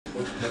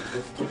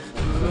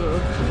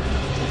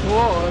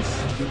Boss,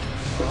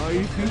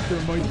 I think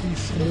there might be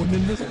someone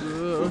in this.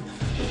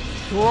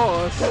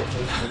 Boss.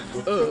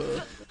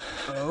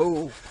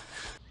 Oh.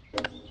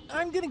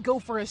 I'm gonna go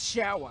for a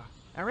shower,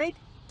 alright?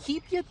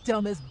 Keep your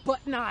dumb as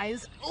button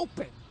eyes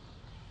open.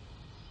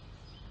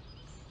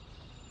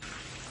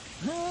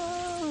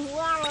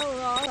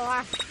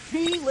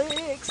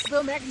 Felix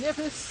the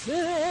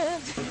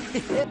Magnificent!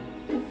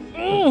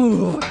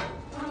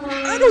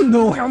 I don't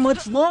know how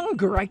much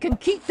longer I can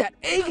keep that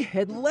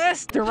egghead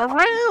Lester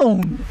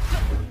around!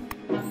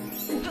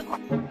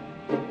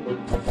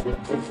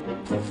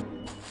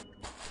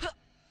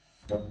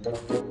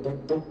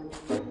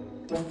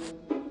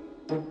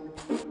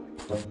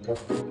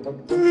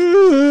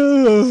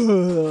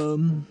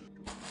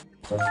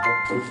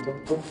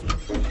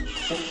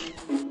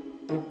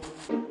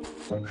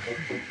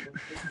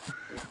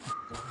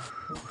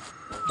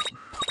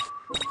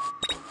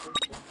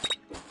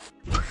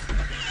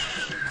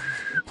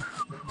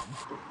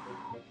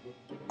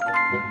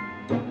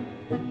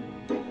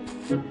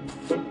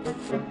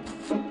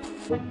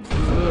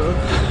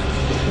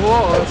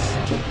 Boss.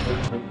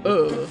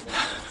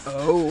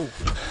 Oh.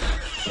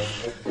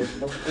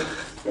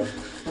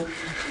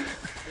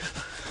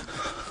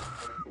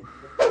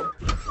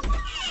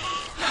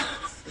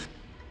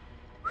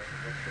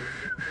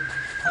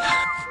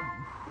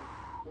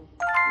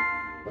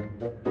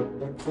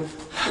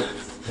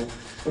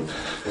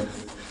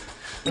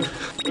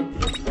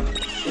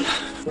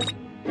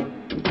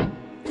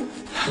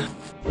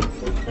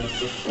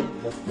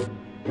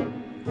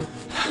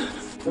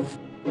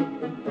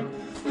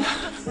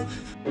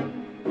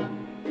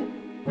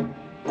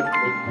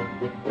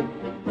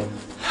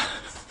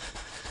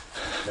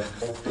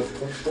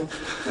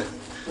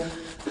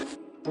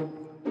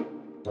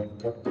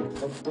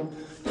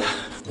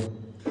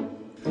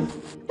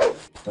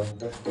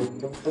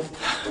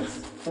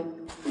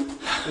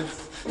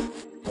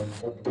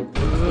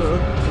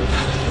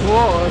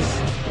 Boss,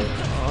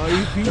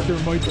 I think there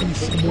might be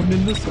someone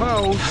in this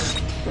house.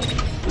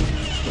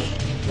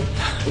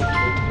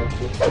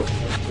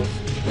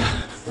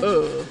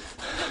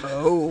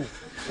 Oh.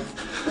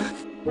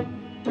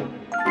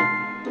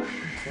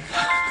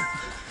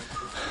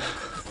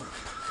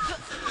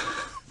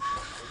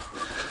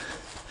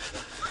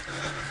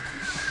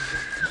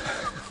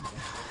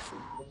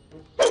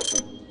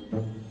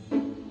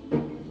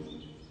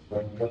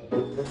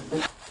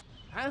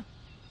 Huh?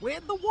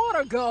 Where'd the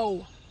water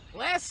go?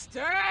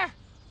 Lester!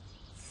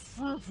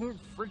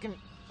 Freaking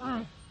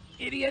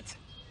idiot!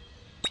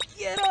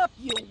 Get up,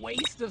 you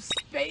waste of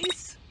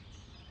space!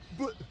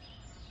 But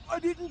I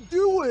didn't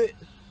do it.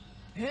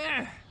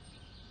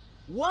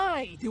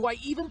 Why do I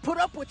even put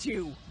up with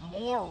you,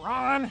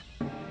 moron?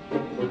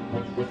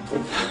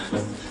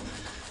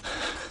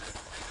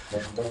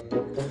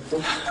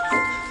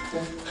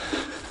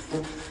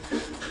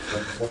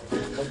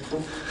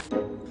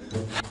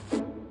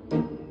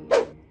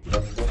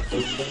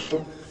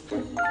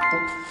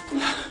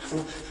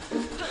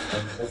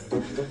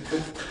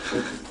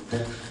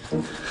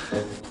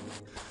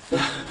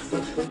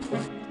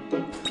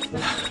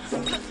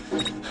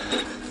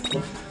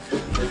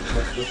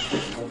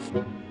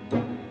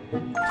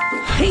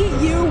 Hey,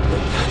 you!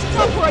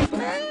 Stop right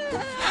now!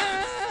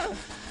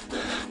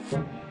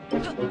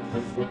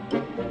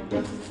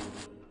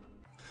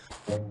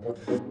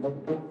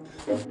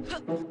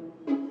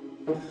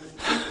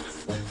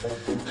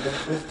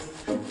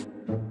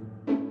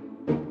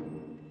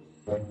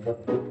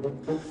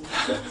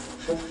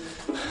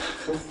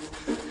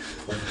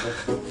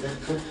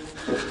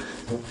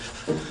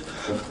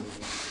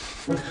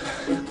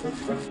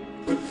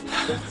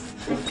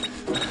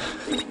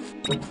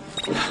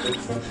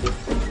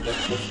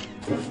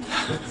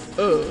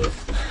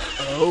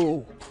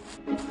 Oh.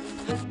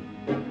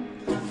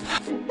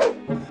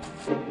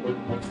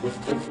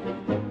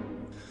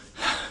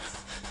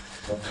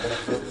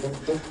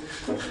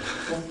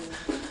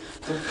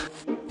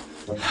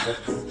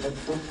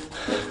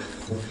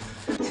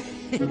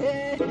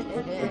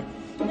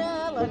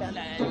 La la la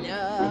la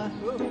la.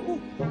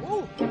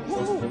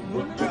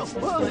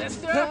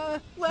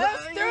 Lester!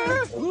 Lester!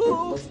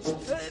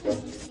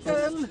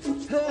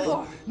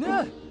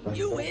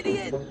 You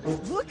idiot!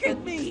 Look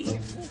at me!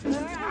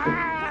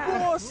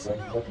 Boss,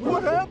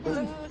 what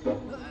happened?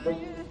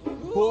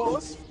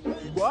 Boss,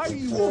 why are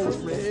you all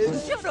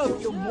red? Shut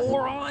up, you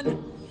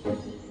moron!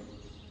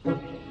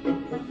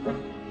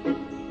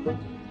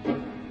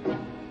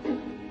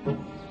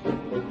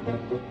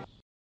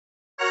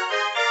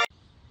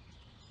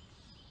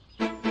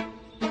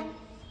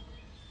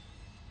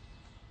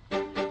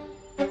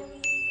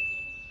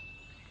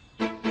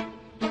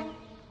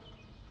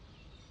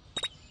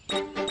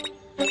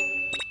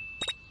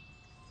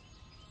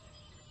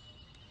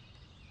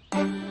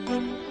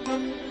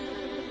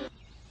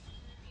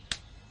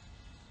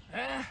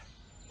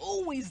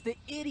 Always the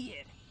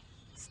idiot.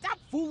 Stop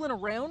fooling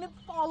around and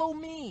follow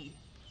me.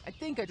 I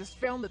think I just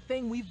found the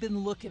thing we've been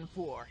looking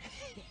for.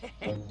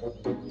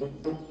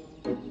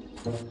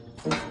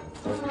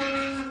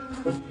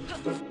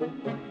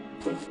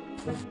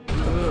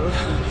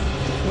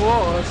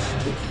 Boss,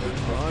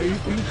 I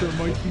think there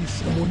might be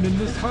someone in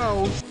this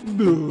house.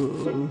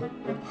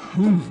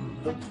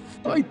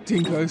 I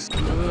think I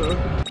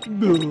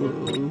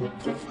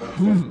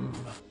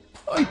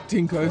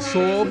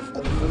saw.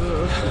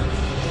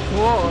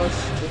 Boss,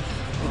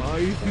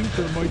 I think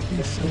there might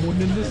be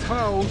someone in this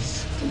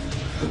house.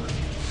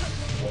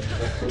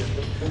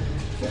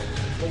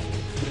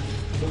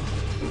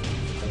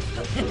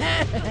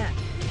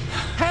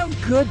 How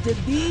good did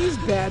these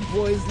bad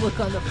boys look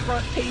on the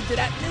front page of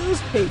that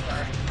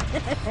newspaper?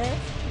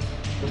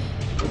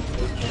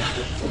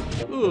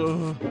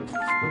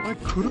 I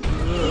could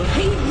have.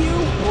 Hey, you!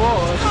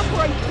 Boss, Stop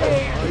right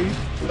there!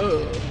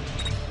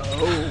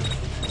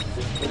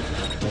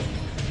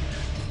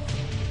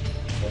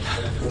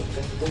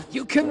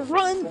 You can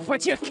run,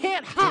 but you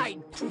can't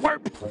hide,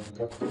 twerp!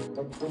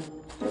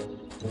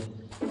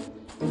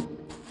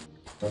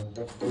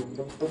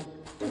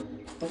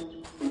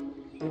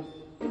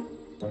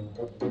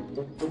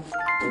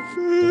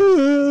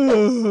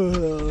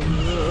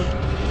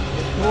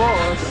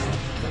 Boss,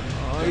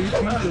 I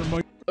think there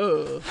might.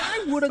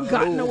 I would have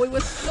gotten away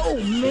with so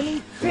many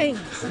things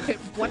if it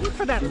wasn't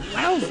for that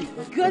lousy,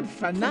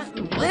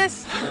 good-for-nothing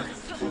list.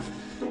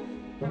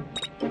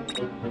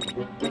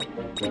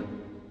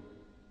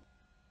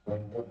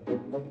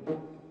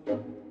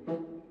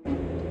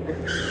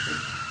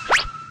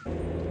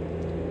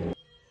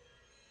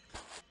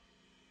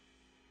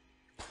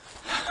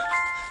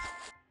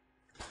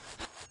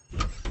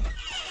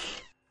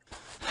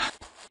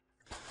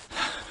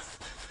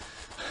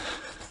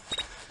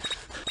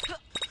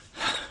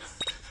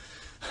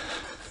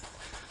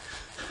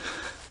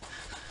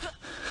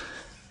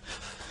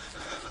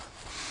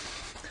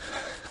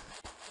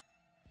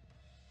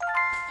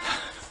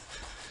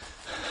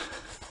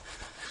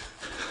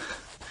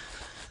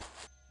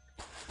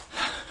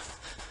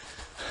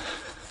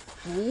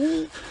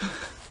 Ooh.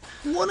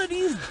 One of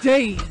these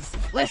days,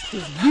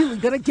 Lester's really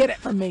gonna get it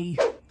from me.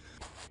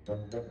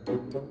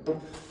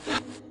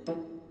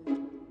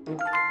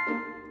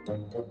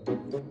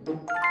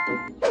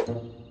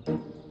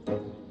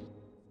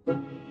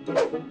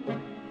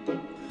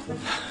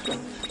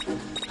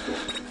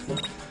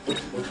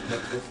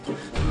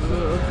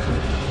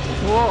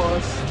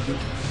 Boss,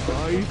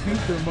 I think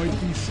there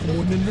might be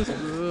someone in this.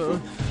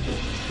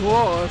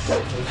 Boss.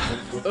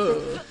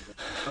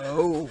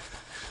 Oh.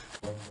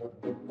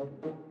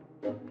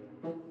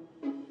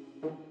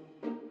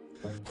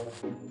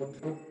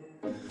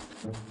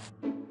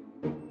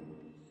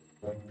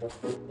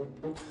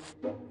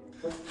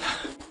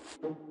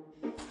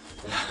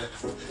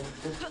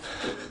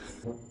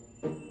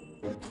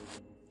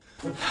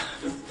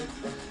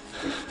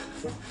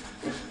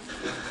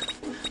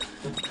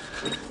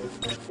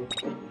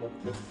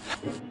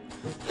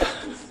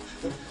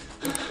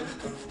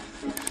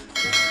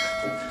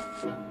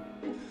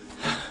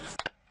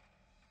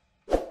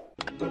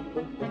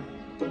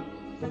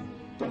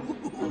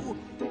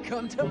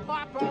 Come to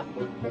Papa.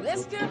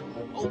 Lester,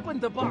 open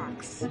the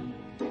box.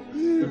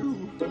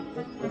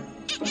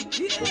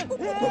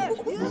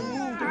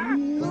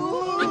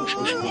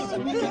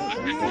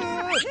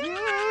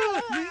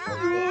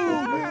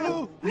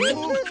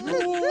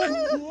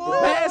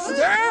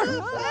 Lester!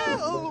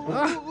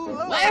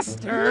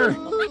 Lester!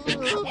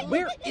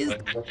 Where is...